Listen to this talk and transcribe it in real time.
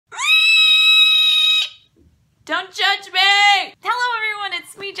Don't judge me! Hello everyone,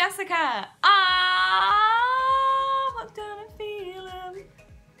 it's me, Jessica. I'm hooked on a feeling.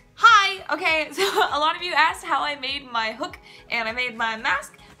 Hi! Okay, so a lot of you asked how I made my hook and I made my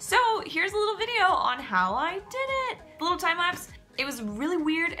mask. So here's a little video on how I did it. A little time lapse. It was really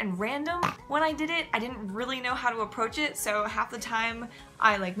weird and random when I did it. I didn't really know how to approach it, so half the time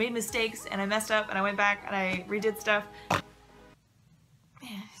I made mistakes and I messed up and I went back and I redid stuff.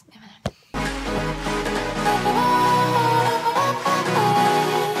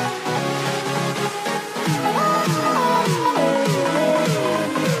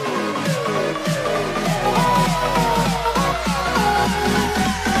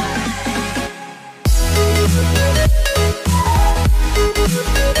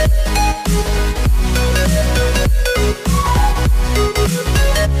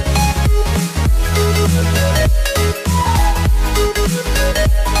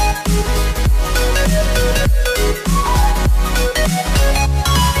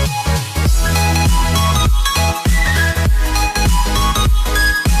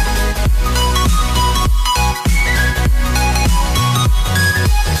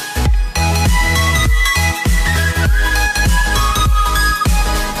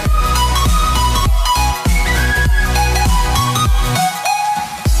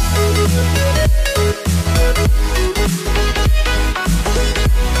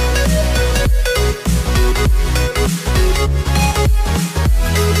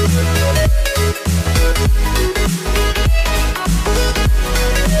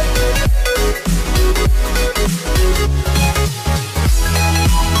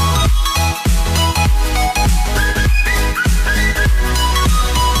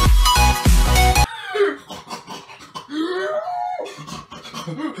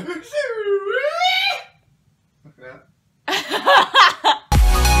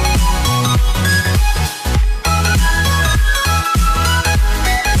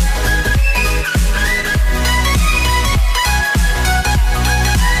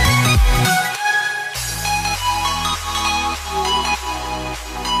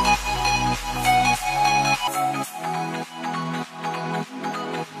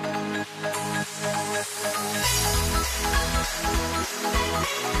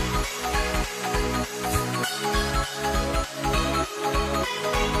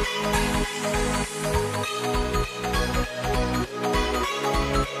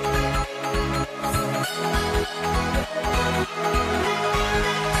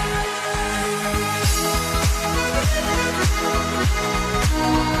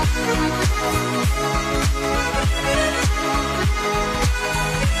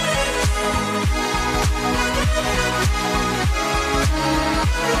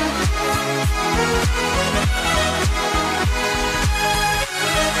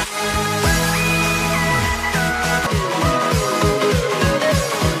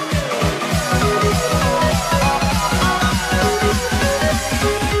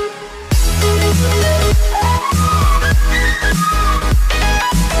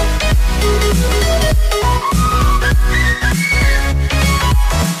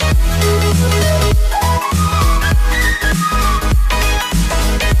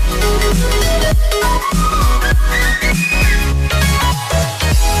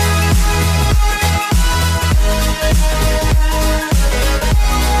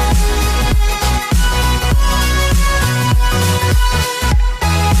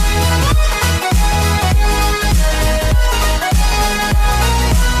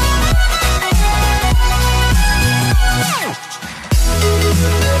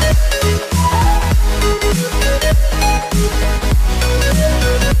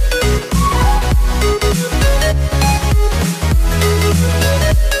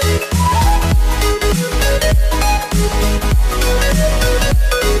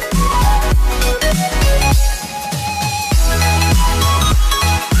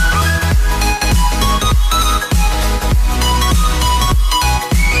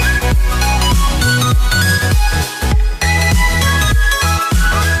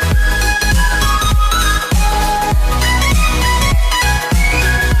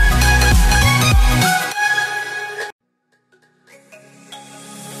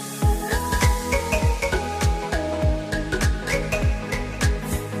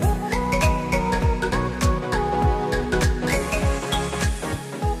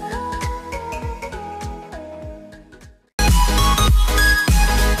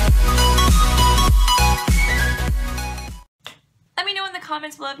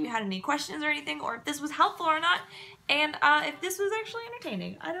 Comments below if you had any questions or anything, or if this was helpful or not, and if this was actually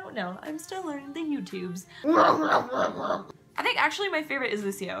entertaining. I don't know. I'm still learning the YouTubes. I think actually my favorite is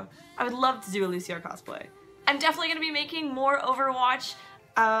Lucio. I would love to do a Lucio cosplay. I'm definitely gonna be making more Overwatch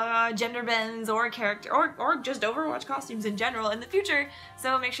gender bends or character or just Overwatch costumes in general in the future,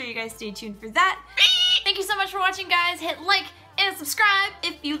 so make sure you guys stay tuned for that. Thank you so much for watching, guys. Hit like and subscribe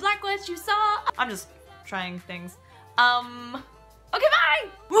if you like what you saw. I'm just trying things. Okay, bye!